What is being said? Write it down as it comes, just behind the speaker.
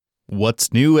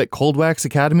What's new at Cold Wax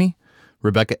Academy?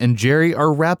 Rebecca and Jerry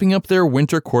are wrapping up their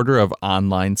winter quarter of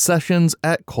online sessions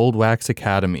at Cold Wax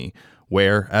Academy,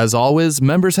 where, as always,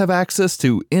 members have access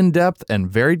to in-depth and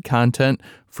varied content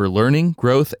for learning,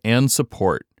 growth, and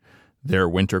support. Their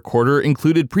winter quarter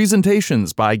included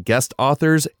presentations by guest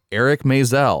authors Eric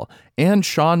Maisel and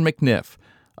Sean McNiff,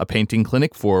 a painting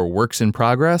clinic for works in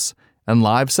progress, and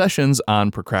live sessions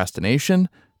on procrastination,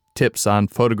 tips on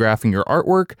photographing your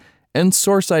artwork, and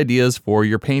source ideas for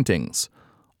your paintings.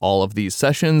 All of these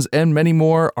sessions and many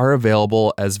more are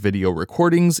available as video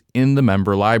recordings in the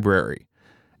member library.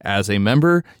 As a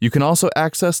member, you can also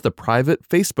access the private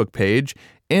Facebook page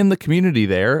and the community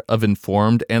there of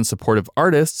informed and supportive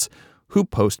artists who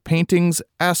post paintings,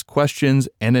 ask questions,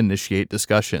 and initiate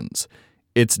discussions.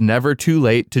 It's never too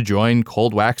late to join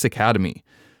Cold Wax Academy.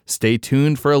 Stay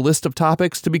tuned for a list of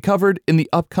topics to be covered in the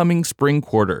upcoming spring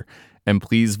quarter, and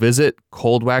please visit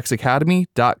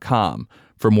coldwaxacademy.com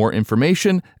for more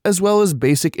information as well as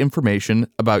basic information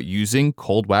about using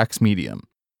Cold Wax Medium.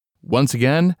 Once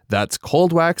again, that's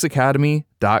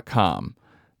coldwaxacademy.com.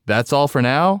 That's all for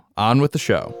now. On with the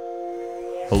show.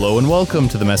 Hello and welcome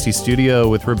to the Messy Studio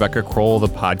with Rebecca Kroll, the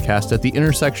podcast at the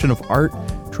intersection of art,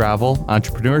 travel,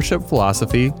 entrepreneurship,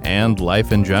 philosophy, and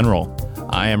life in general.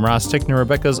 I am Ross Tickner,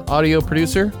 Rebecca's audio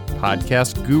producer,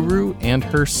 podcast guru, and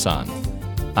her son.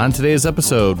 On today's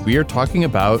episode, we are talking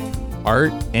about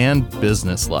art and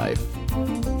business life.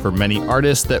 For many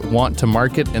artists that want to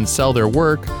market and sell their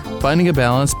work, finding a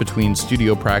balance between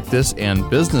studio practice and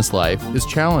business life is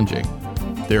challenging.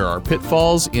 There are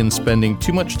pitfalls in spending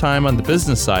too much time on the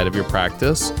business side of your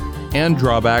practice and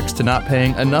drawbacks to not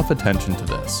paying enough attention to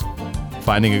this.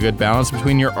 Finding a good balance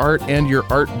between your art and your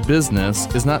art business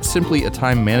is not simply a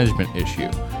time management issue,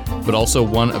 but also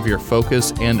one of your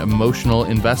focus and emotional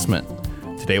investment.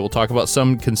 Today we'll talk about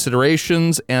some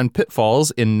considerations and pitfalls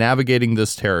in navigating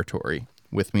this territory.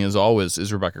 With me as always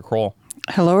is Rebecca Kroll.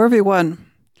 Hello everyone.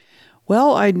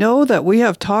 Well, I know that we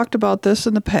have talked about this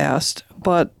in the past,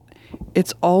 but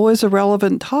it's always a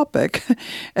relevant topic.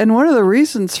 And one of the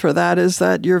reasons for that is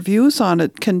that your views on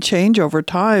it can change over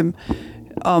time,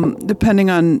 depending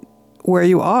on where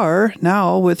you are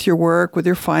now with your work, with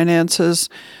your finances,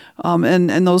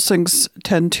 and those things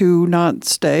tend to not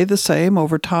stay the same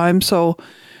over time. So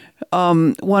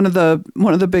one of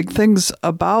the big things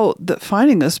about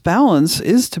finding this balance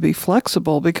is to be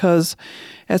flexible, because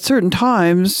at certain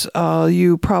times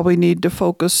you probably need to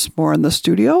focus more on the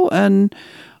studio, and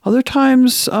other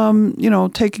times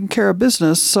taking care of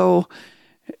business. So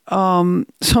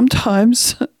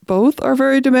sometimes both are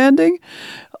very demanding.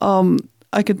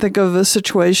 I can think of a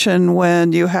situation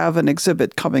when you have an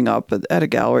exhibit coming up at a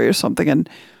gallery or something, and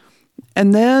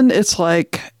then it's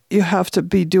like you have to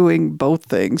be doing both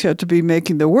things. You have to be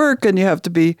making the work, and you have to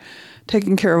be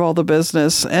taking care of all the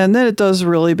business, and then it does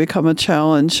really become a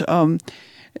challenge.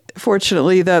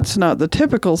 Fortunately, that's not the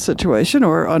typical situation,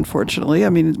 or unfortunately. I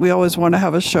mean, we always want to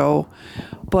have a show,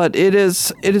 but it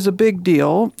is a big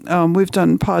deal. We've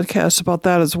done podcasts about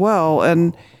that as well,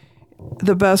 and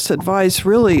the best advice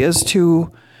really is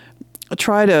to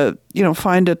try to,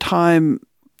 find a time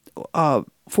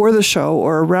for the show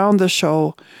or around the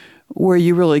show where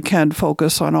you really can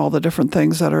focus on all the different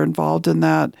things that are involved in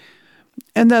that.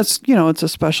 And that's, it's a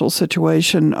special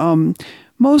situation.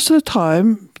 Most of the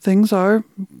time, things are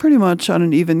pretty much on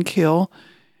an even keel.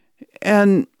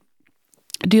 And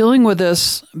dealing with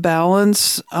this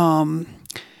balance, you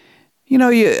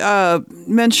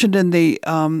mentioned in the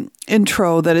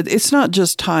intro that it's not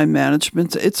just time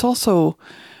management. It's also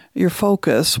your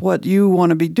focus, what you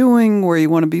want to be doing, where you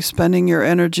want to be spending your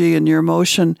energy and your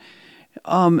emotion,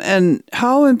 and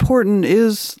how important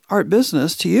is art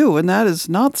business to you. And that is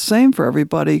not the same for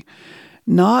everybody.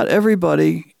 Not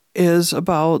everybody is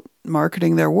about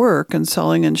marketing their work and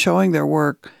selling and showing their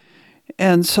work.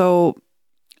 And so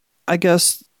I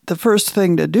guess the first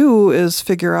thing to do is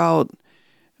figure out,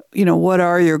 what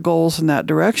are your goals in that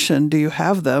direction? Do you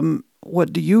have them?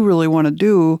 What do you really want to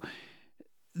do?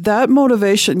 That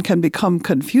motivation can become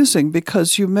confusing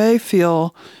because you may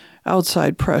feel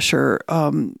outside pressure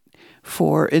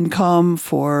for income,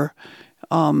 for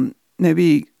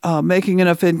maybe making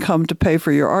enough income to pay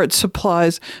for your art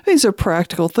supplies. These are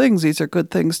practical things. These are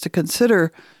good things to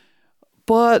consider.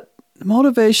 But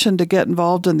motivation to get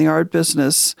involved in the art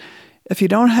business, if you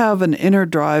don't have an inner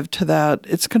drive to that,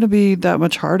 it's going to be that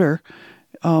much harder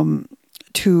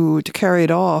to carry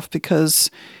it off,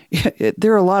 because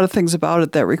there are a lot of things about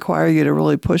it that require you to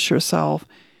really push yourself.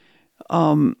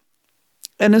 And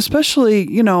especially,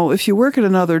 if you work at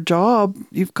another job,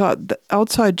 you've got the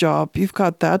outside job, you've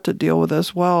got that to deal with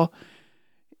as well.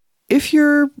 If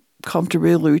you're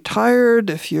comfortably retired,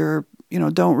 if you're,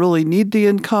 don't really need the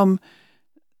income,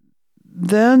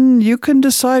 then you can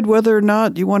decide whether or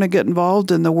not you want to get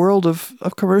involved in the world of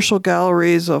commercial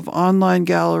galleries, of online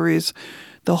galleries,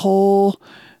 the whole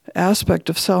aspect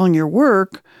of selling your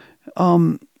work.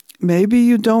 Maybe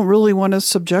you don't really want to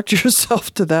subject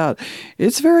yourself to that.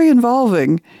 It's very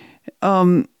involving.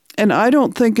 And I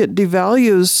don't think it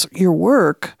devalues your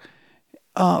work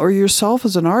or yourself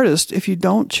as an artist if you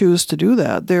don't choose to do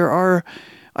that.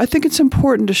 I think it's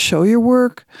important to show your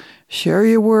work, share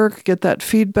your work, get that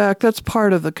feedback. That's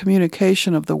part of the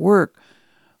communication of the work.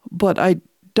 But I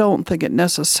don't think it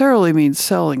necessarily means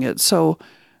selling it. So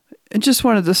I just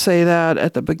wanted to say that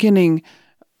at the beginning,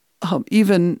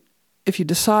 even if you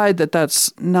decide that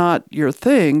that's not your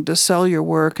thing, to sell your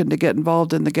work and to get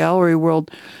involved in the gallery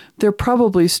world, there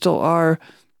probably still are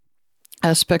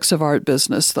aspects of art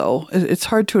business, though. It's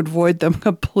hard to avoid them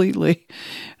completely.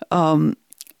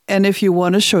 And if you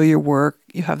want to show your work,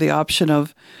 you have the option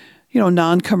of,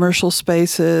 non-commercial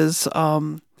spaces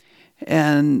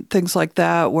and things like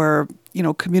that where,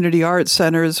 community art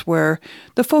centers where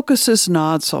the focus is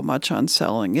not so much on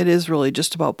selling. It is really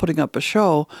just about putting up a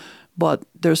show, but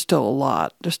there's still a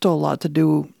lot. There's still a lot to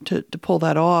do to pull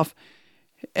that off.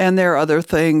 And there are other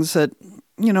things that,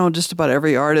 just about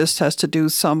every artist has to do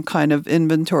some kind of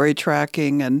inventory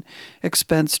tracking and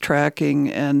expense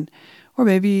tracking. Or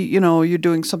maybe, you're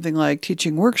doing something like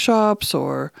teaching workshops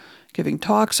or giving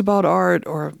talks about art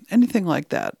or anything like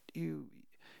that. You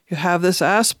have this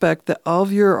aspect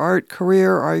of your art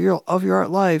career or of your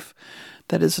art life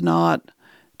that is not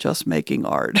just making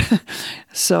art.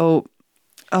 So,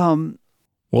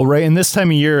 well, right. And this time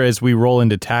of year, as we roll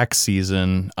into tax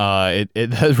season,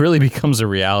 it really becomes a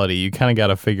reality. You kind of got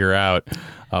to figure out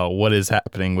what is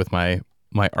happening with my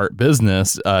art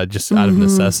business, just out of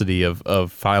necessity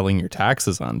of filing your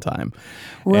taxes on time.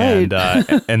 Right.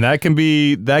 And that can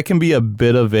be a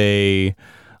bit of a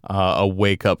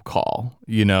wake up call.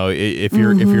 If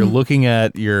you're looking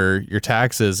at your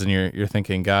taxes and you're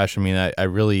thinking, gosh, I mean, I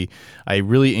really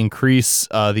increase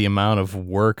the amount of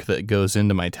work that goes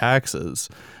into my taxes.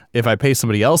 If I pay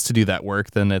somebody else to do that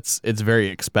work, then it's very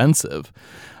expensive.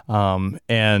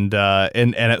 And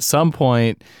at some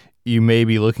point you may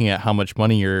be looking at how much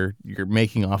money you're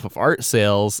making off of art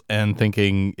sales and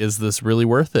thinking, is this really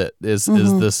worth it? Is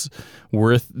this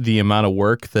worth the amount of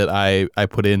work that I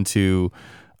put into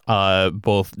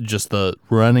both just the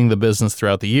running the business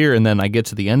throughout the year, and then I get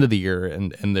to the end of the year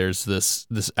and there's this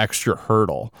extra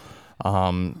hurdle.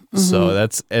 So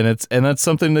that's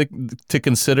something to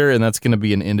consider, and that's going to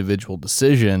be an individual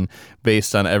decision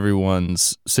based on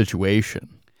everyone's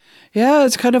situation. Yeah,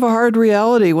 it's kind of a hard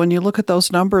reality when you look at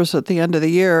those numbers at the end of the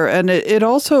year. And it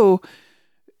also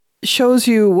shows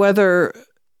you whether,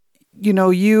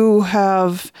 you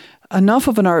have enough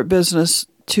of an art business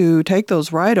to take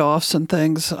those write-offs and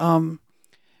things.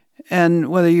 And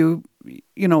whether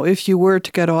if you were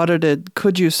to get audited,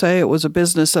 could you say it was a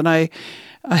business? And I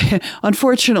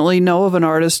unfortunately know of an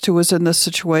artist who was in this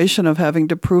situation of having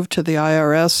to prove to the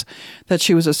IRS that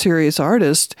she was a serious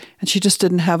artist, and she just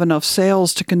didn't have enough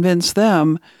sales to convince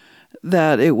them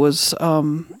that it was a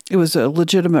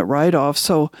legitimate write-off.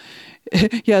 So,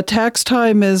 yeah, tax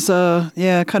time is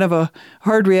kind of a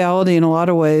hard reality in a lot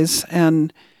of ways,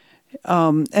 and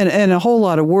a whole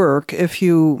lot of work if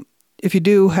you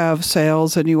do have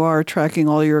sales and you are tracking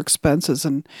all your expenses.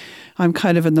 And I'm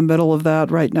kind of in the middle of that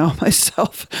right now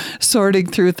myself, sorting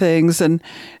through things. And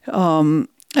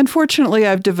unfortunately,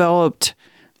 I've developed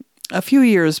a few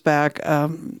years back,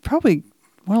 probably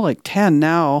more like 10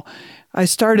 now, I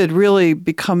started really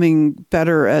becoming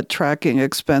better at tracking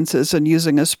expenses and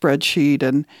using a spreadsheet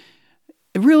and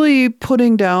really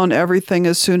putting down everything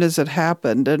as soon as it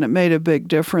happened. And it made a big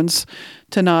difference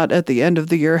to not at the end of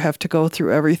the year have to go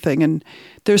through everything. And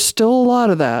there's still a lot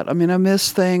of that. I mean, I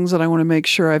miss things and I want to make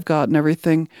sure I've gotten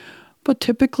everything. But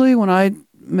typically when I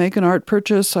make an art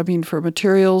purchase, I mean, for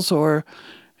materials or,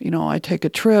 I take a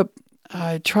trip,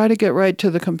 I try to get right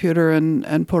to the computer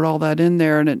and put all that in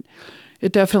there. And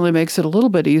it definitely makes it a little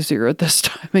bit easier at this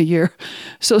time of year.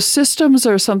 So systems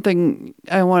are something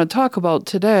I want to talk about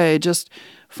today, just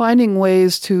finding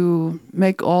ways to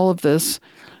make all of this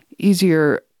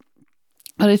easier.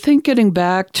 And I think getting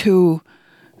back to,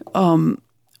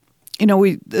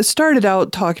 we started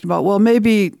out talking about, well,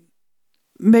 maybe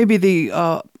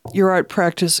your art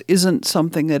practice isn't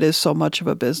something that is so much of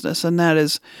a business, and that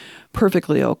is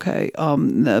perfectly okay.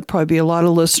 There'll probably be a lot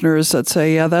of listeners that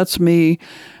say, yeah, that's me.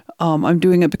 I'm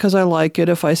doing it because I like it.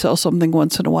 If I sell something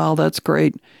once in a while, that's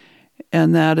great.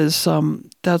 And that's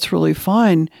really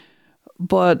fine.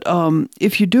 But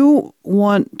if you do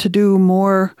want to do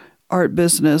more art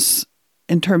business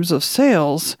in terms of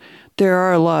sales, there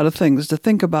are a lot of things to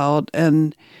think about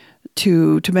and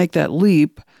to make that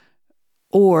leap.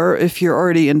 Or if you're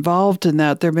already involved in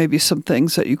that, there may be some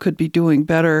things that you could be doing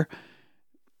better.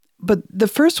 But the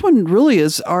first one really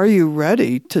is, are you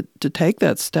ready to take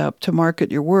that step to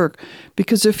market your work?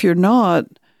 Because if you're not,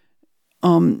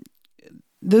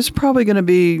 there's probably going to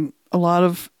be a lot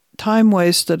of time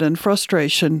wasted and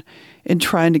frustration in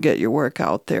trying to get your work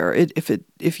out there.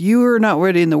 If you are not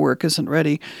ready and the work isn't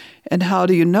ready. And how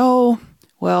do you know?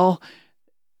 Well,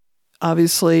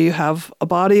 obviously you have a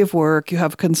body of work, you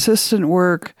have consistent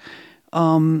work,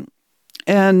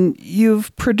 and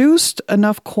you've produced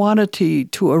enough quantity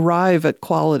to arrive at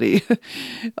quality.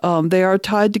 They are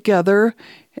tied together,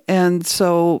 and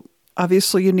so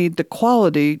obviously you need the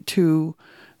quality to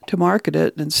market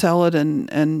it and sell it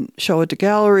and show it to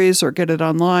galleries or get it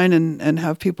online and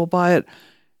have people buy it.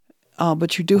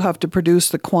 But you do have to produce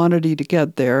the quantity to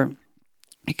get there.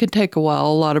 It can take a while,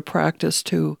 a lot of practice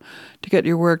to get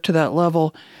your work to that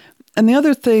level. And the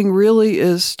other thing really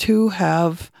is to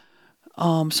have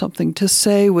something to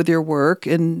say with your work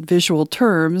in visual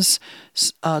terms,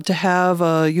 to have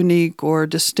a unique or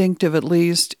distinctive, at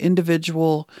least,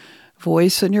 individual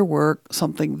voice in your work,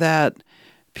 something that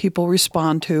people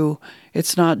respond to.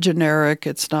 It's not generic.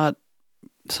 It's not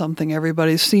something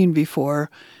everybody's seen before.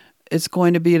 It's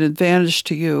going to be an advantage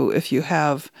to you if you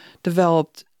have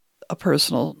developed a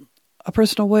personal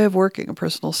way of working, a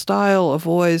personal style, a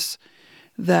voice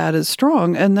that is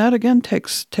strong. And that, again,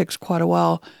 takes quite a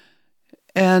while.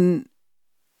 And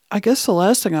I guess the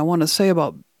last thing I want to say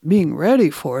about being ready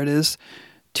for it is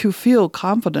to feel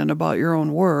confident about your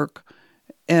own work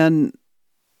and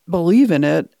believe in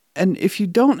it. And if you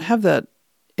don't have that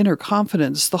inner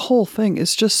confidence, the whole thing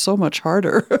is just so much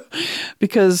harder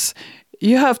because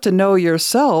you have to know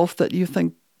yourself that you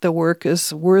think the work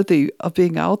is worthy of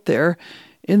being out there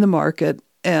in the market.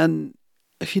 And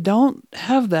if you don't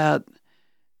have that,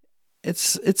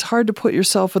 it's hard to put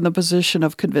yourself in the position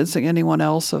of convincing anyone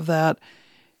else of that.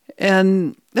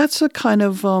 And that's a kind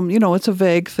of, it's a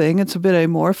vague thing. It's a bit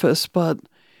amorphous, but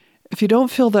if you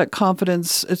don't feel that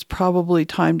confidence, it's probably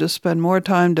time to spend more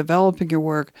time developing your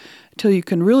work until you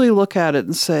can really look at it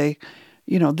and say,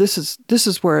 this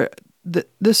is where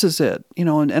this is it,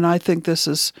 and I think this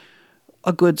is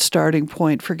a good starting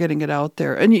point for getting it out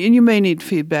there. And you may need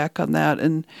feedback on that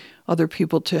and other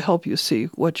people to help you see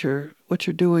what you're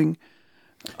doing.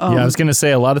 I was going to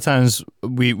say, a lot of times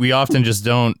we often just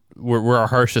don't. We're our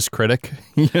harshest critic.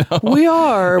 We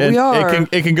are.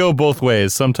 It can go both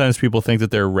ways. Sometimes people think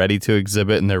that they're ready to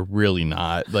exhibit, and they're really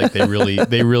not. Like they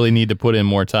really need to put in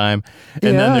more time.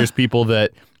 And then there's people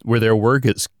where their work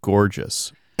is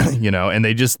gorgeous, and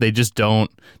they just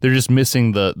don't. They're just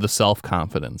missing the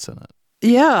self-confidence in it.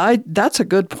 Yeah, that's a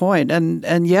good point.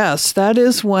 And yes, that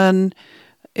is when,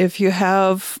 if you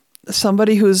have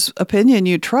somebody whose opinion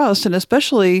you trust, and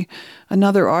especially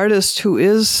another artist who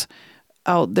is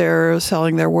out there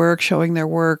selling their work, showing their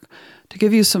work, to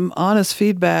give you some honest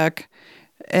feedback.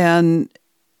 And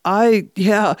I've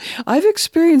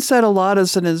experienced that a lot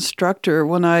as an instructor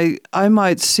when I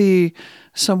might see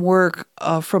some work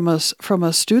from a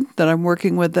student that I'm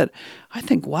working with that I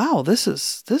think, wow, this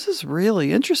is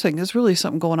really interesting. There's really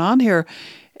something going on here.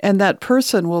 And that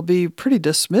person will be pretty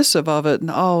dismissive of it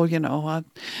and,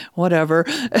 whatever.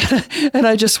 And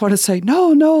I just want to say,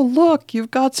 no, look, you've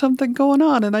got something going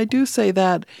on. And I do say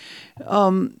that.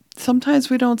 Sometimes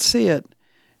we don't see it.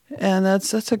 And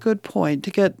that's a good point.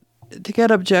 To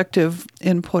get objective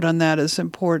input on that is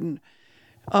important.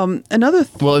 And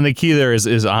the key there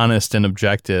is honest and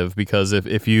objective, because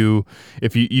if you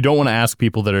don't want to ask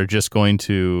people that are just going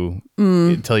to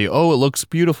tell you, oh, it looks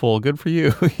beautiful, good for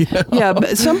you. Yeah,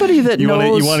 but somebody that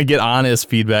knows. You want to get honest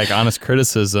feedback, honest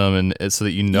criticism, and so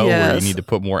that you know where you need to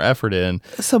put more effort in.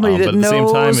 Somebody that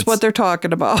knows what they're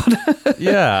talking about.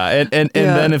 Yeah, and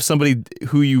then if somebody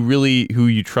who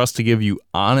you trust to give you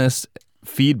honest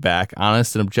feedback,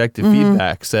 honest and objective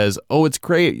feedback, says, oh, it's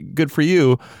great, good for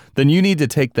you, then you need to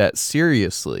take that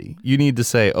seriously. You need to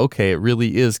say, okay, it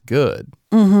really is good.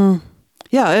 Mm-hmm.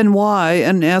 Yeah, and why,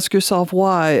 and ask yourself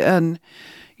why, and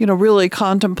really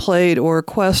contemplate or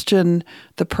question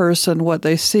the person, what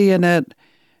they see in it.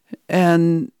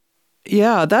 And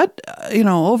that,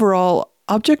 overall,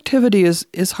 objectivity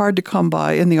is hard to come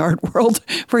by in the art world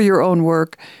for your own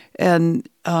work. And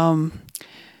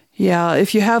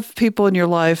if you have people in your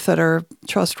life that are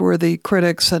trustworthy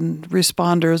critics and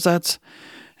responders,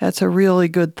 that's a really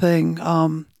good thing.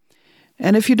 And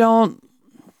if you don't,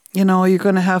 you're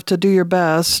going to have to do your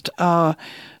best.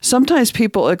 Sometimes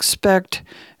people expect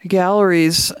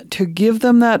galleries to give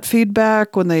them that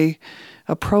feedback when they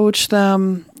approach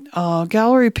them.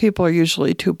 Gallery people are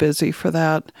usually too busy for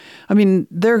that. I mean,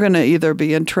 they're going to either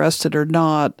be interested or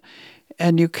not,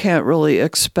 and you can't really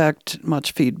expect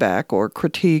much feedback or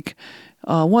critique.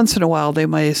 Once in a while, they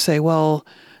may say, well,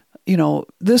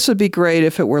 this would be great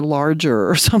if it were larger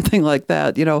or something like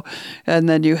that, and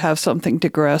then you have something to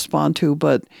grasp onto,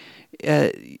 but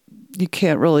you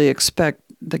can't really expect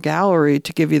the gallery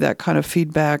to give you that kind of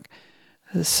feedback.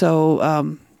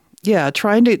 So,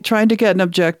 trying to get an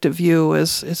objective view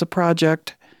is a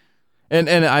project.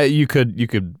 And you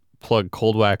could plug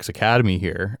Cold Wax Academy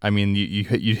here. I mean,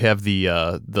 you have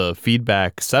the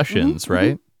feedback sessions, mm-hmm,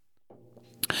 right?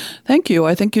 Thank you.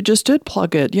 I think you just did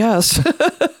plug it. Yes.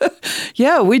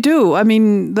 Yeah, we do. I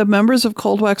mean, the members of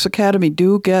Cold Wax Academy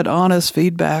do get honest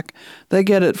feedback. They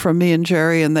get it from me and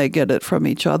Jerry, and they get it from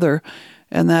each other.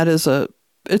 And that is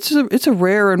it's a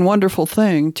rare and wonderful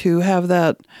thing to have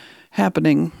that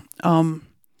happening.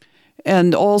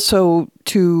 And also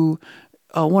to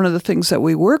one of the things that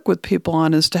we work with people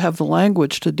on is to have the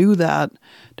language to do that,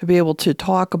 to be able to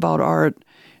talk about art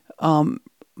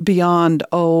beyond,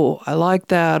 oh, I like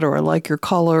that, or I like your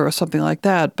color, or something like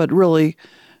that, but really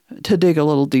to dig a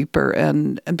little deeper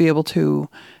and be able to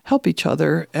help each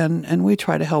other. And we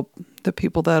try to help the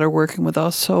people that are working with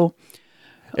us. So,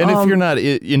 and if you're not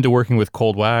into working with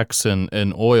cold wax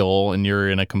and oil, and you're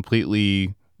in a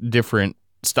completely different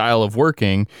style of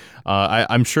working,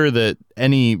 I'm sure that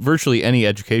virtually any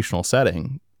educational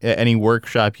setting, any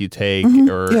workshop you take, mm-hmm,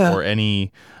 or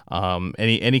any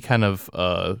kind of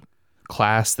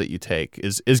class that you take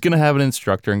is going to have an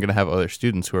instructor and going to have other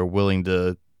students who are willing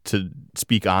to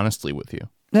speak honestly with you.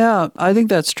 Yeah, I think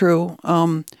that's true.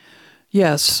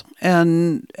 Yes,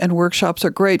 and workshops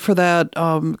are great for that.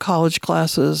 College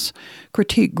classes,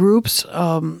 critique groups,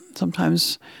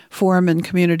 sometimes form in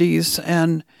communities,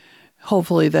 and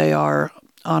hopefully they are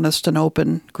honest and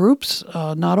open groups.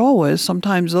 Not always.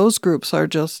 Sometimes those groups are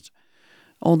just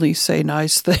only say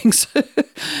nice things.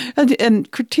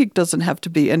 and critique doesn't have to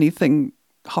be anything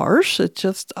harsh. It's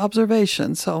just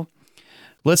observation. So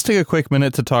let's take a quick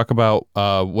minute to talk about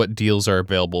what deals are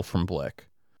available from Blick.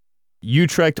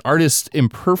 Utrecht Artist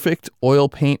Imperfect oil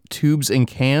paint tubes and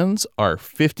cans are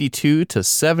 52 to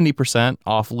 70%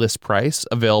 off list price,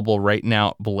 available right now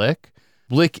at Blick.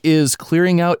 Blick is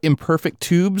clearing out imperfect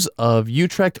tubes of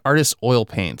Utrecht Artist oil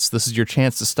paints. This is your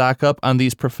chance to stock up on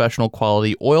these professional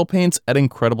quality oil paints at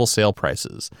incredible sale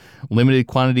prices. Limited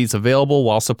quantities available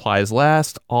while supplies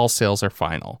last. All sales are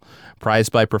final.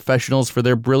 Prized by professionals for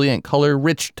their brilliant color,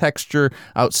 rich texture,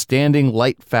 outstanding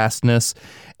light fastness,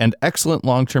 and excellent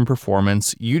long-term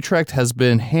performance, Utrecht has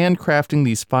been handcrafting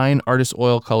these fine artist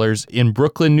oil colors in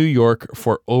Brooklyn, New York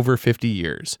for over 50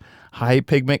 years. High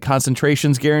pigment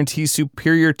concentrations guarantee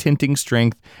superior tinting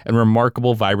strength and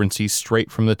remarkable vibrancy straight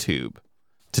from the tube.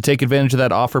 To take advantage of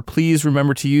that offer, please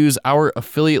remember to use our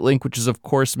affiliate link, which is, of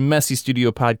course,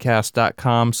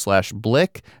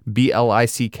 messystudiopodcast.com/Blick,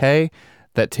 BLICK.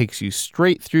 That takes you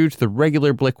straight through to the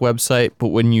regular Blick website, but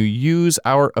when you use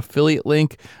our affiliate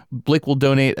link, Blick will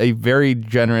donate a very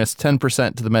generous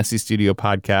 10% to the Messy Studio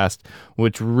podcast,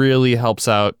 which really helps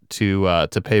out to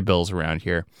pay bills around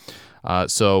here.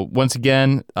 So once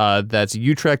again, that's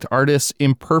Utrecht Artists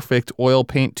Imperfect oil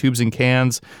paint tubes and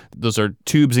cans. Those are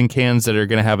tubes and cans that are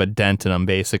going to have a dent in them,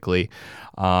 basically.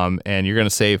 And you're going to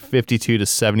save 52 to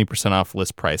 70% off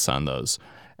list price on those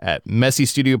at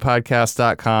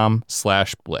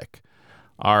messystudiopodcast.com/Blick.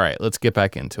 All right, let's get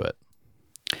back into it.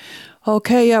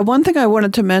 Okay, yeah. One thing I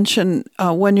wanted to mention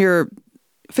when you're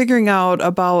figuring out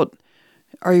about,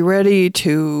 are you ready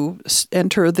to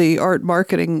enter the art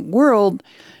marketing world,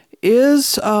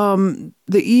 is the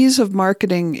ease of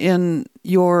marketing in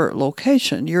your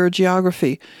location, your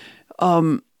geography.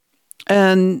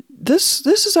 And this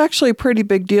is actually a pretty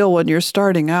big deal when you're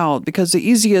starting out, because the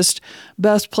easiest,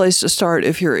 best place to start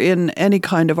if you're in any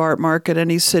kind of art market,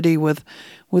 any city with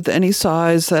any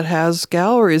size that has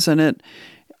galleries in it,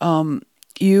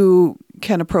 you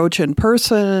can approach in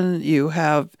person. You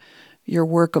have your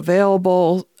work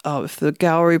available. If the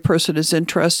gallery person is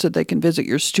interested, they can visit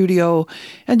your studio,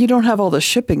 and you don't have all the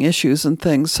shipping issues and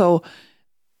things. So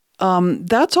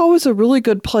that's always a really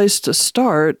good place to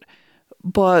start.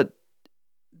 But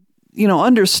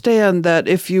understand that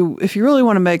if you really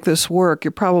want to make this work,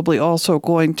 you're probably also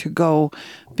going to go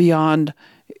beyond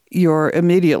your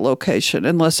immediate location,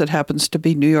 unless it happens to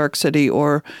be New York City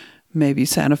or maybe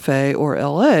Santa Fe or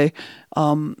LA.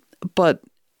 But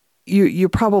you're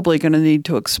probably going to need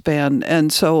to expand.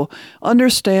 And so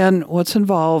understand what's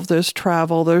involved. There's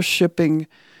travel, there's shipping,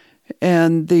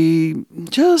 and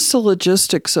just the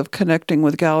logistics of connecting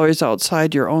with galleries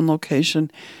outside your own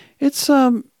location. It's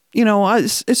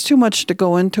it's too much to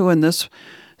go into in this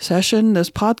session, this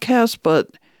podcast, but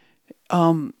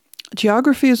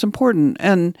geography is important.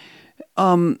 And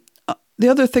the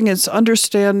other thing is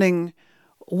understanding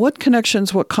what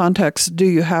connections, what contacts do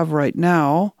you have right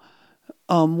now?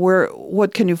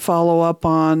 What can you follow up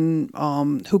on?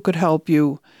 Who could help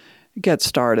you get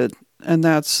started? And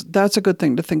that's a good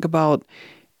thing to think about.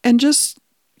 And just,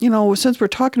 since we're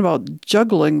talking about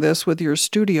juggling this with your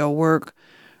studio work,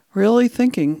 really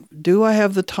thinking, do I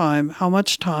have the time? How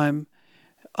much time?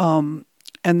 And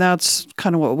that's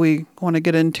kind of what we want to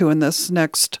get into in this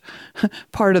next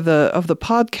part of the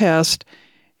podcast.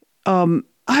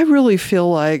 I really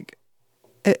feel like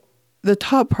the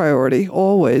top priority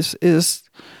always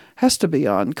has to be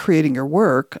on creating your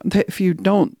work. If you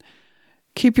don't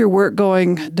keep your work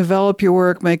going, develop your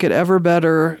work, make it ever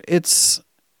better, it's,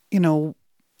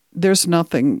 there's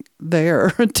nothing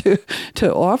there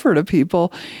to offer to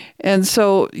people. And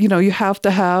so, you have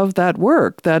to have that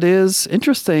work that is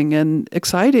interesting and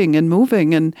exciting and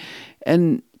moving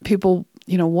and people,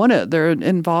 want it. They're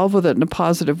involved with it in a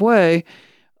positive way.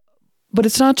 But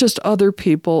it's not just other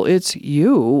people, it's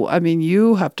you. I mean,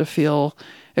 you have to feel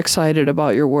excited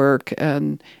about your work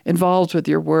and involved with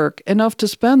your work enough to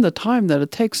spend the time that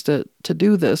it takes to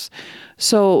do this.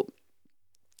 So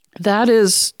that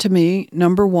is, to me,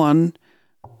 number one,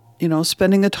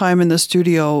 spending the time in the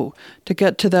studio to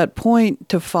get to that point,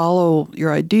 to follow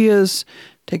your ideas,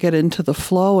 to get into the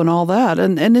flow and all that.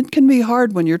 And it can be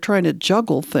hard when you're trying to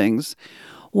juggle things.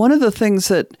 One of the things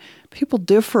that people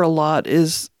differ a lot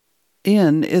is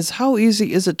how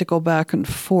easy is it to go back and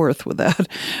forth with that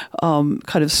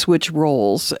kind of switch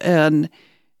roles. And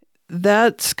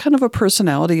that's kind of a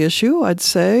personality issue, I'd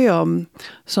say.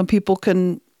 Some people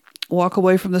can walk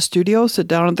away from the studio, sit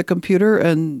down at the computer,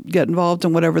 and get involved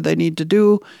in whatever they need to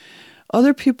do.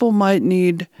 Other people might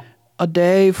need a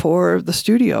day for the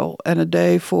studio and a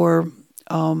day for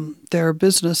their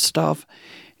business stuff.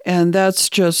 And that's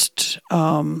just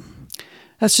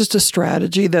a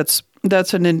strategy.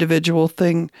 That's an individual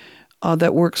thing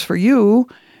that works for you.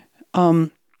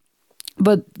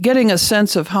 But getting a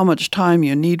sense of how much time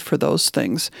you need for those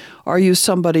things. Are you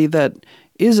somebody that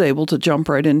is able to jump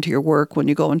right into your work when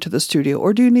you go into the studio?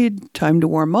 Or do you need time to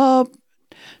warm up,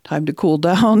 time to cool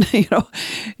down?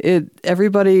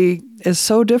 Everybody is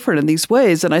so different in these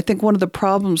ways. And I think one of the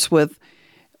problems with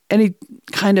any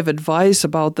kind of advice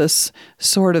about this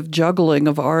sort of juggling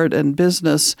of art and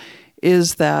business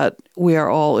is that we are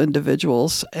all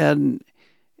individuals, and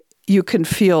you can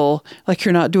feel like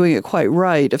you're not doing it quite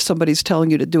right if somebody's telling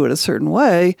you to do it a certain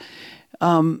way.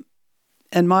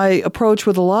 And my approach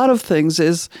with a lot of things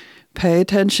is pay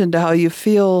attention to how you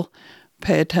feel,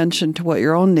 pay attention to what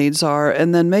your own needs are,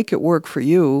 and then make it work for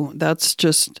you. That's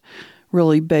just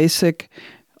really basic.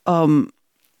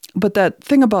 But that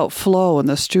thing about flow in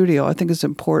the studio, I think, is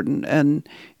important. And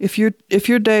if your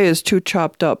day is too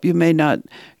chopped up, you may not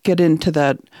get into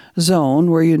that zone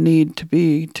where you need to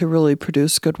be to really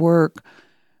produce good work.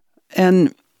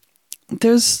 And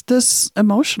there's this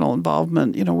emotional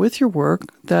involvement, with your work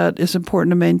that is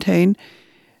important to maintain.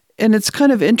 And it's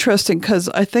kind of interesting because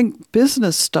I think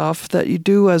business stuff that you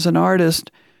do as an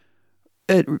artist,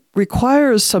 it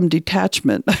requires some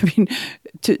detachment. I mean,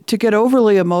 to get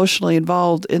overly emotionally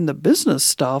involved in the business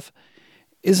stuff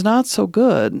is not so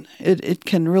good. It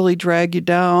can really drag you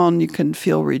down. You can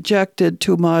feel rejected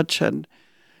too much. And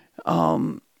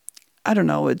I don't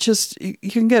know, you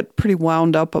can get pretty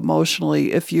wound up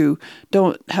emotionally if you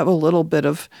don't have a little bit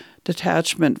of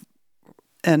detachment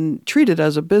and treat it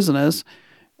as a business.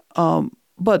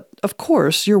 But of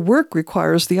course, your work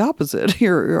requires the opposite.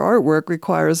 Your artwork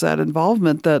requires that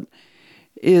involvement that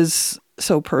is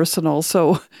so personal.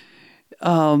 So,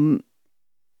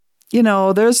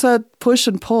 there's that push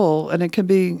and pull, and it can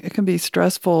be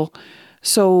stressful.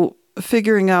 So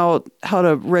figuring out how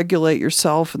to regulate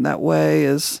yourself in that way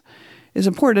is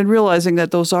important, and realizing that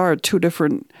those are two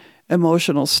different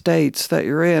emotional states that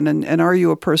you're in. And are you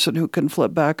a person who can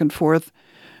flip back and forth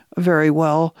very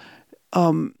well?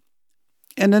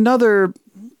 And another,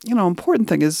 important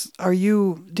thing is, are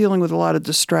you dealing with a lot of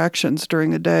distractions during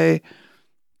the day?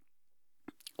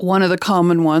 One of the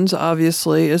common ones,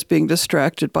 obviously, is being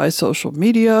distracted by social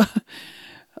media.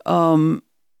 And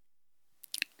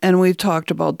we've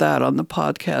talked about that on the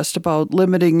podcast, about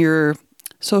limiting your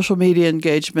social media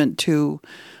engagement to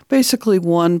basically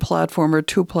one platform or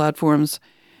two platforms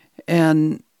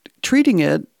and treating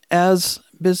it as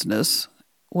business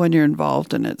when you're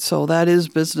involved in it. So that is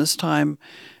business time.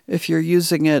 if you're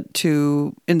using it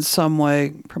to in some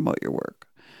way promote your work.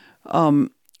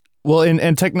 Well,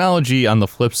 and technology on the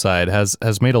flip side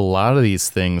has made a lot of these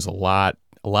things a lot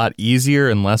easier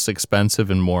and less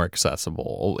expensive and more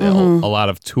accessible. A lot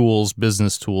of tools,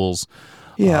 business tools.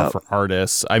 For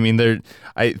artists. I mean,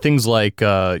 things like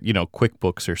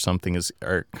QuickBooks or something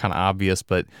are kind of obvious,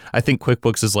 but I think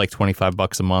QuickBooks is like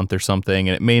 $25 a month or something,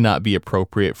 and it may not be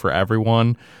appropriate for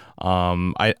everyone.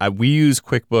 We use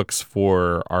QuickBooks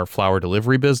for our flower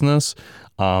delivery business,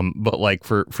 but like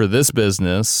for this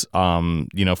business,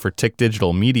 for Tick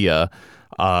Digital Media,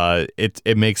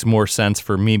 it makes more sense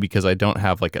for me because I don't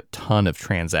have like a ton of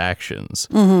transactions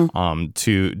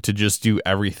to just do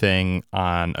everything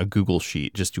on a Google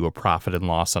Sheet, just do a profit and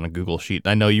loss on a Google Sheet.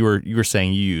 I know you were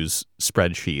saying you use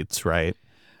spreadsheets, right?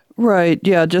 Right.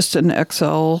 Yeah, just an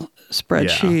Excel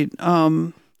spreadsheet.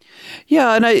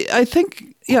 Yeah, and I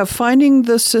think finding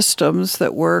the systems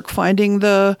that work, finding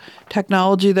the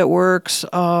technology that works.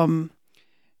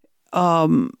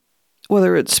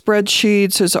 Whether it's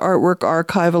spreadsheets, there's Artwork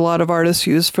Archive a lot of artists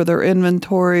use for their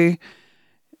inventory.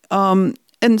 And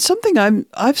something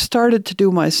I've started to do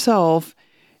myself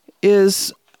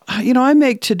is, I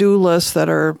make to-do lists that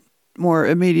are more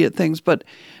immediate things, but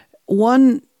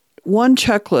one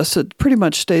checklist that pretty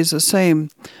much stays the same,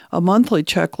 a monthly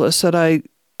checklist that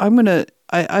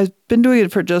I've been doing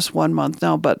it for just 1 month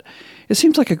now, but it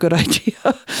seems like a good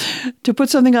idea to put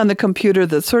something on the computer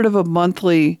that's sort of a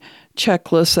monthly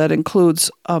checklist that includes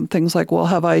things like, well,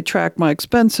 have I tracked my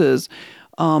expenses?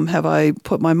 Have I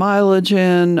put my mileage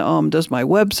in? Does my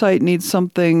website need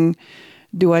something?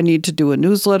 Do I need to do a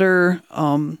newsletter?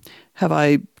 Have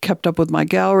I kept up with my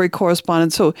gallery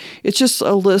correspondence? So it's just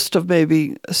a list of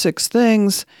maybe 6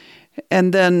 things.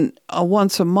 And then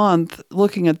once a month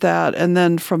looking at that, and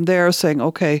then from there saying,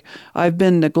 okay, I've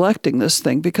been neglecting this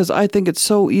thing, because I think it's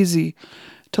so easy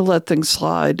to let things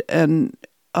slide and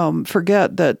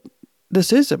forget that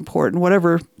this is important,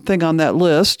 whatever thing on that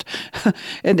list.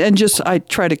 and just I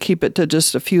try to keep it to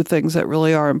just a few things that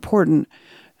really are important.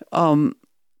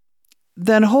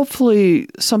 Then hopefully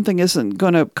something isn't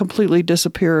going to completely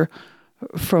disappear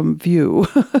from view.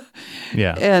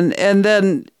 Yeah. And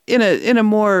then in a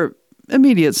more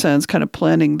immediate sense, kind of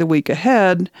planning the week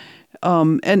ahead.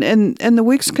 And the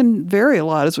weeks can vary a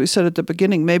lot, as we said at the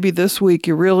beginning. Maybe this week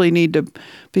you really need to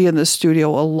be in the studio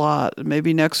a lot.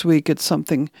 Maybe next week it's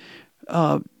something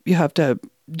you have to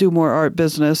do more art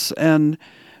business, and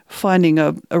finding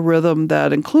a rhythm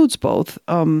that includes both.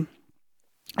 And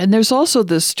there's also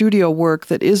this studio work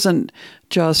that isn't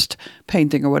just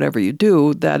painting or whatever you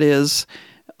do. That is,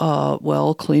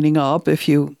 cleaning up if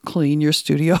you clean your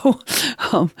studio.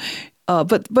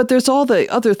 But there's all the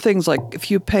other things, like if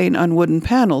you paint on wooden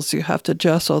panels, you have to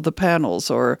gesso the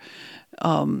panels, or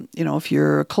if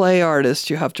you're a clay artist,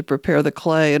 you have to prepare the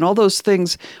clay, and all those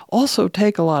things also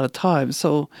take a lot of time.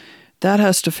 So that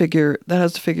has to figure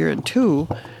in too.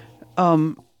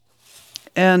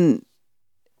 And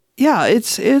yeah,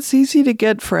 it's easy to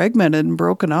get fragmented and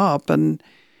broken up. And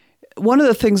one of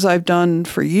the things I've done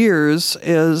for years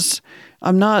is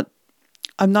I'm not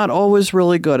always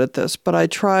really good at this, but I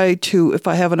try to, if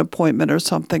I have an appointment or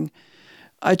something,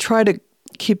 I try to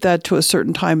keep that to a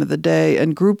certain time of the day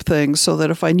and group things so that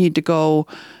if I need to go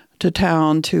to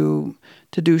town to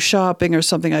do shopping or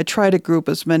something, I try to group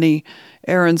as many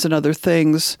errands and other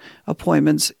things,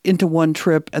 appointments, into one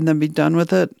trip and then be done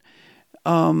with it.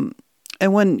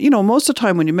 And when, most of the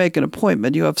time when you make an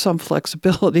appointment, you have some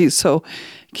flexibility. So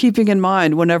keeping in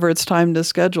mind whenever it's time to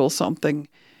schedule something,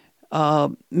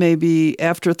 maybe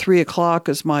after 3:00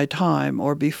 is my time,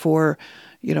 or before,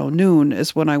 noon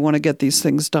is when I want to get these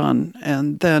things done,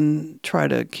 and then try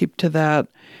to keep to that.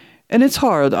 And it's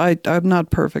hard. I'm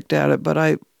not perfect at it, but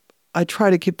I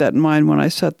try to keep that in mind when I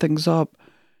set things up.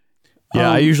 Yeah,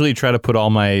 I usually try to put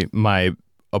all my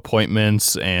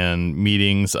appointments and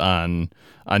meetings on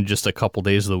just a couple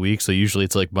days of the week. So usually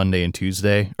it's like Monday and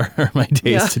Tuesday are my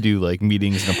days to do like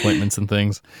meetings and appointments and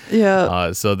things.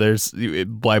 Yeah. So there's,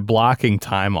 by blocking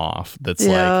time off, that's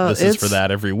like, this is for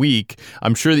that every week.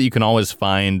 I'm sure that you can always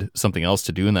find something else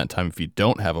to do in that time if you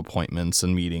don't have appointments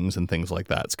and meetings and things like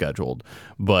that scheduled.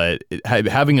 But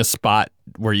having a spot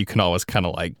where you can always kind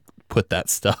of like put that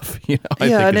stuff, I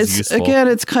think is useful. Again,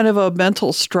 it's kind of a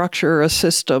mental structure, a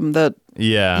system that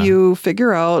you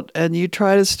figure out and you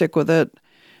try to stick with it.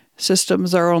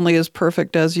 Systems are only as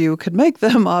perfect as you can make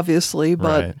them, obviously,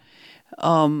 but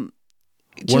one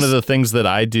of the things that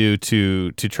I do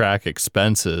to track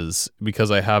expenses,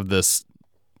 because I have this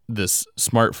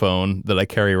smartphone that I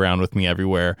carry around with me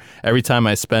everywhere, every time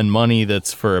I spend money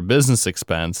that's for a business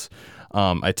expense,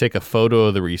 I take a photo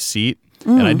of the receipt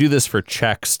And I do this for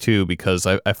checks too, because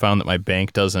I found that my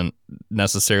bank doesn't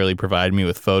necessarily provide me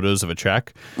with photos of a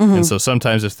check. And so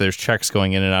sometimes if there's checks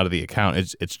going in and out of the account,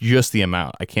 it's just the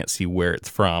amount. I can't see where it's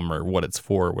from or what it's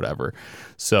for or whatever.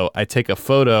 So I take a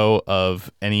photo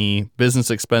of any business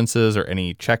expenses or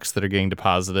any checks that are getting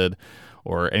deposited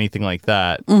or anything like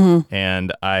that.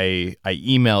 And I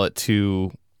email it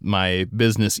to my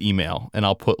business email, and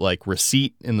I'll put like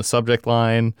receipt in the subject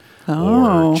line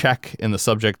or check in the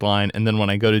subject line. And then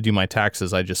when I go to do my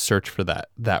taxes, I just search for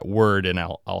that word, and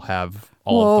I'll have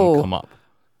all of them come up.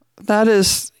 That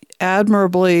is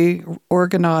admirably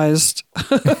organized.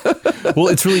 Well,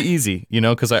 it's really easy,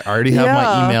 because I already have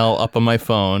my email up on my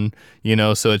phone,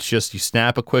 so it's just you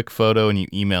snap a quick photo and you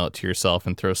email it to yourself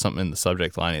and throw something in the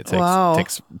subject line. It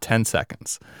takes 10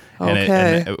 seconds.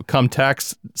 And come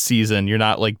tax season, you're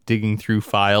not like digging through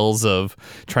files of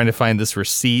trying to find this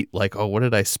receipt, like, oh, what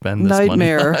did I spend this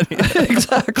Nightmare. money on?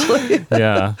 Exactly.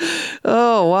 Yeah.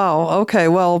 Oh, wow. Okay.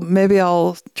 Well, maybe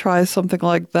I'll try something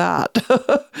like that.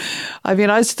 I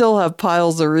mean, I still have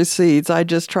piles of receipts. I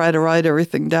just try to write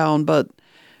everything down, but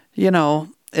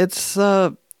it's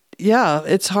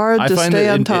it's hard to stay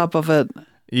on top of it.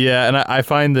 Yeah, and I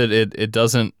find that it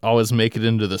doesn't always make it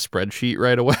into the spreadsheet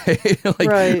right away.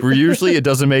 Right. Usually it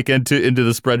doesn't make into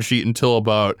the spreadsheet until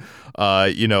about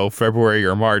February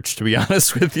or March, to be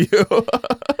honest with you.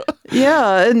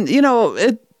 Yeah, and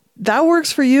that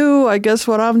works for you. I guess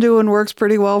what I'm doing works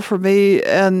pretty well for me.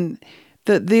 And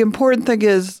the important thing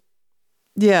is,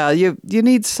 you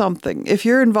need something. If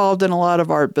you're involved in a lot of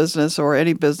art business or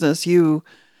any business,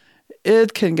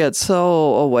 it can get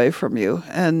so away from you.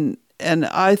 And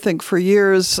I think for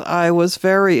years I was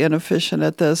very inefficient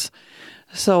at this.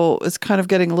 So it's kind of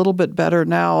getting a little bit better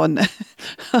now, and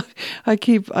I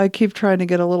keep trying to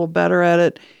get a little better at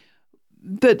it.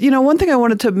 But one thing I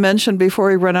wanted to mention before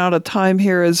we run out of time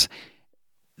here is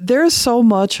there's so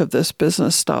much of this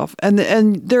business stuff, and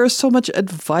there's so much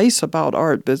advice about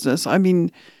art business. I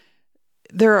mean,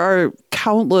 there are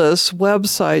countless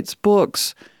websites,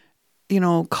 books,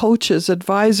 coaches,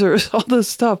 advisors, all this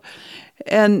stuff.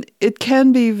 And it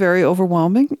can be very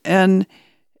overwhelming. And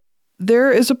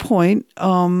there is a point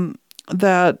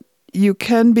that you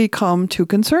can become too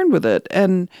concerned with it.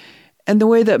 And the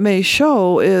way that may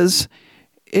show is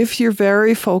if you're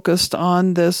very focused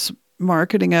on this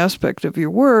marketing aspect of your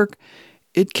work,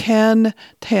 it can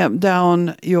tamp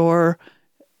down your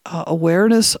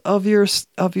awareness of your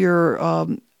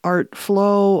art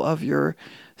flow, of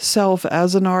yourself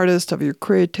as an artist, of your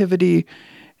creativity,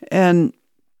 and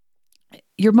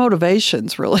your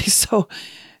motivations, really. So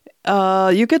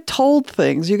you get told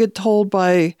things. You get told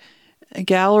by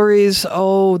galleries,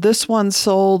 oh, this one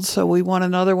sold, so we want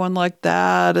another one like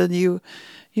that. And you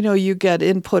get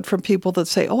input from people that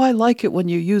say, oh, I like it when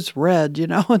you use red,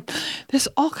 And there's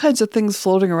all kinds of things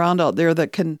floating around out there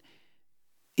that can,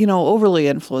 overly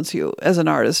influence you as an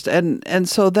artist. And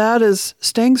so that is,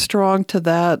 staying strong to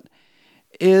that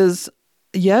is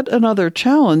yet another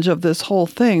challenge of this whole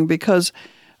thing, because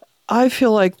I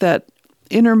feel like that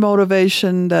inner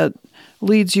motivation that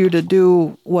leads you to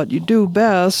do what you do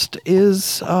best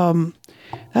is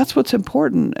that's what's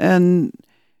important. And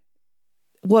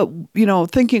what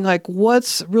thinking like,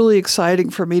 what's really exciting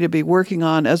for me to be working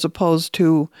on, as opposed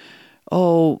to,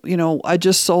 I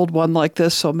just sold one like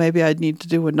this, so maybe I'd need to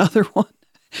do another one.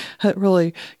 It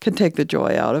really can take the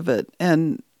joy out of it,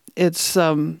 and it's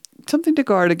something to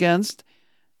guard against.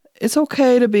 It's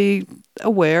okay to be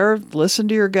aware, listen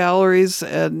to your galleries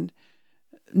and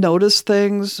notice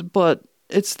things, but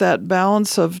it's that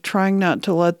balance of trying not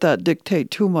to let that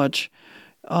dictate too much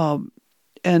and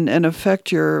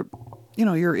affect your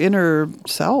inner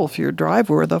self, your drive,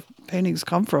 where the paintings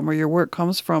come from or your work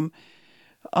comes from.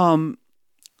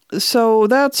 So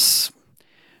that's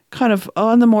kind of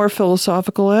on the more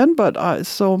philosophical end, but it's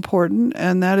so important,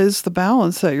 and that is the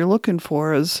balance that you're looking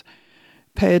for, is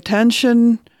pay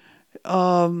attention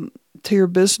to your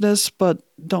business, but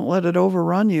don't let it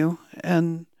overrun you.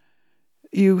 And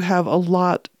you have a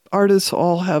lot, artists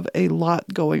all have a lot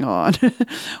going on.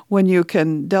 When you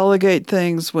can delegate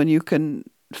things, when you can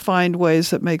find ways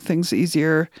that make things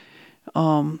easier,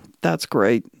 that's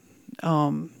great.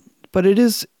 But it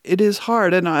is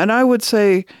hard. And I would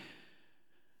say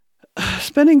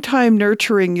spending time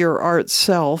nurturing your art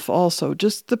self also,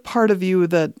 just the part of you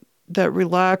that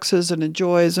relaxes and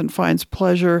enjoys and finds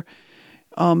pleasure.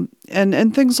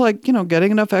 And things like,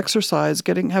 getting enough exercise,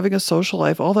 having a social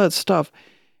life, all that stuff.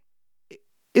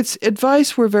 It's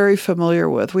advice we're very familiar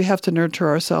with. We have to nurture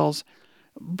ourselves.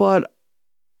 But,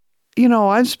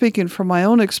 I'm speaking from my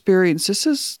own experience. This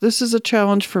is a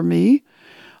challenge for me.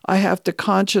 I have to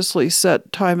consciously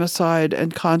set time aside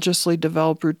and consciously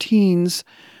develop routines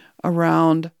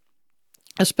around,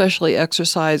 especially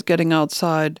exercise, getting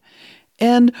outside,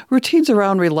 and routines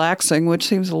around relaxing, which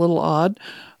seems a little odd.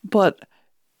 But,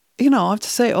 I have to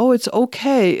say, it's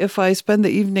okay if I spend the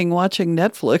evening watching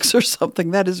Netflix or something.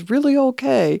 That is really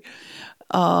okay.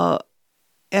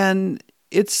 And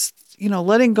it's,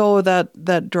 letting go of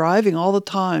that driving all the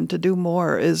time to do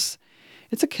more it's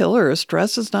a killer.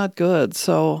 Stress is not good.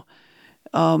 So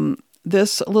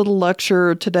this little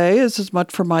lecture today is as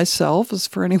much for myself as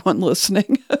for anyone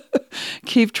listening.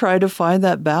 Keep trying to find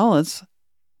that balance.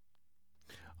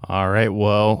 All right.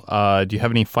 Well, do you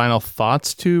have any final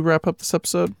thoughts to wrap up this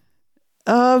episode?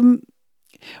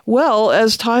 Well,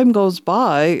 as time goes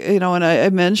by, and I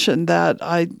mentioned that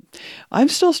I'm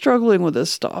still struggling with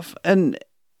this stuff. And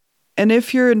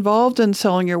if you're involved in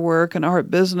selling your work and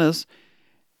art business,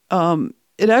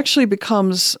 it actually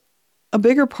becomes a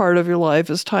bigger part of your life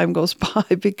as time goes by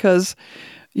because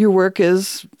your work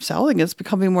is selling. It's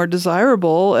becoming more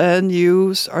desirable and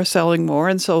you are selling more.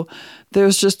 And so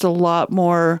there's just a lot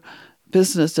more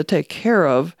business to take care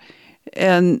of.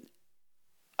 And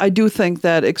I do think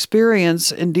that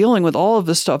experience in dealing with all of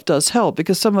this stuff does help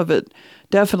because some of it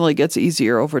definitely gets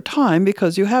easier over time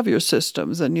because you have your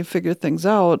systems and you figure things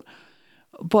out.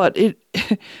 But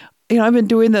I've been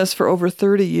doing this for over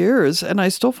 30 years and I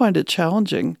still find it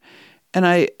challenging. And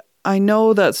I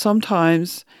know that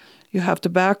sometimes you have to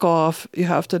back off, you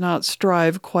have to not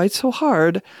strive quite so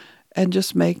hard and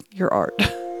just make your art.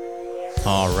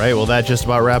 All right, well, that just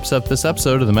about wraps up this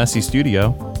episode of The Messy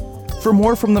Studio. For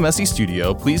more from The Messy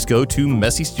Studio, please go to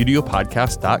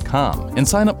messystudiopodcast.com and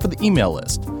sign up for the email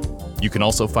list. You can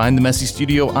also find The Messy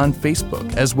Studio on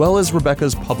Facebook, as well as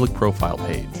Rebecca's public profile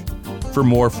page. For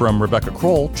more from Rebecca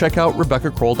Kroll, check out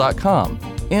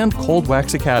RebeccaKroll.com and Cold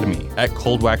Wax Academy at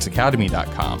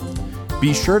coldwaxacademy.com.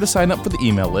 Be sure to sign up for the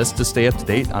email list to stay up to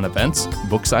date on events,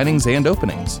 book signings, and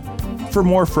openings. For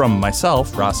more from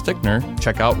myself, Ross Tickner,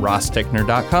 check out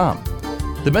rosstickner.com.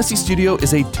 The Messy Studio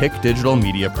is a Tick Digital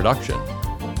Media production.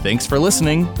 Thanks for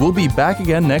listening. We'll be back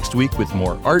again next week with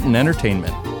more art and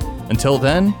entertainment. Until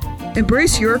then,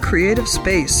 embrace your creative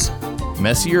space,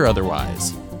 messy or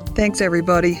otherwise. Thanks,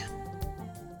 everybody.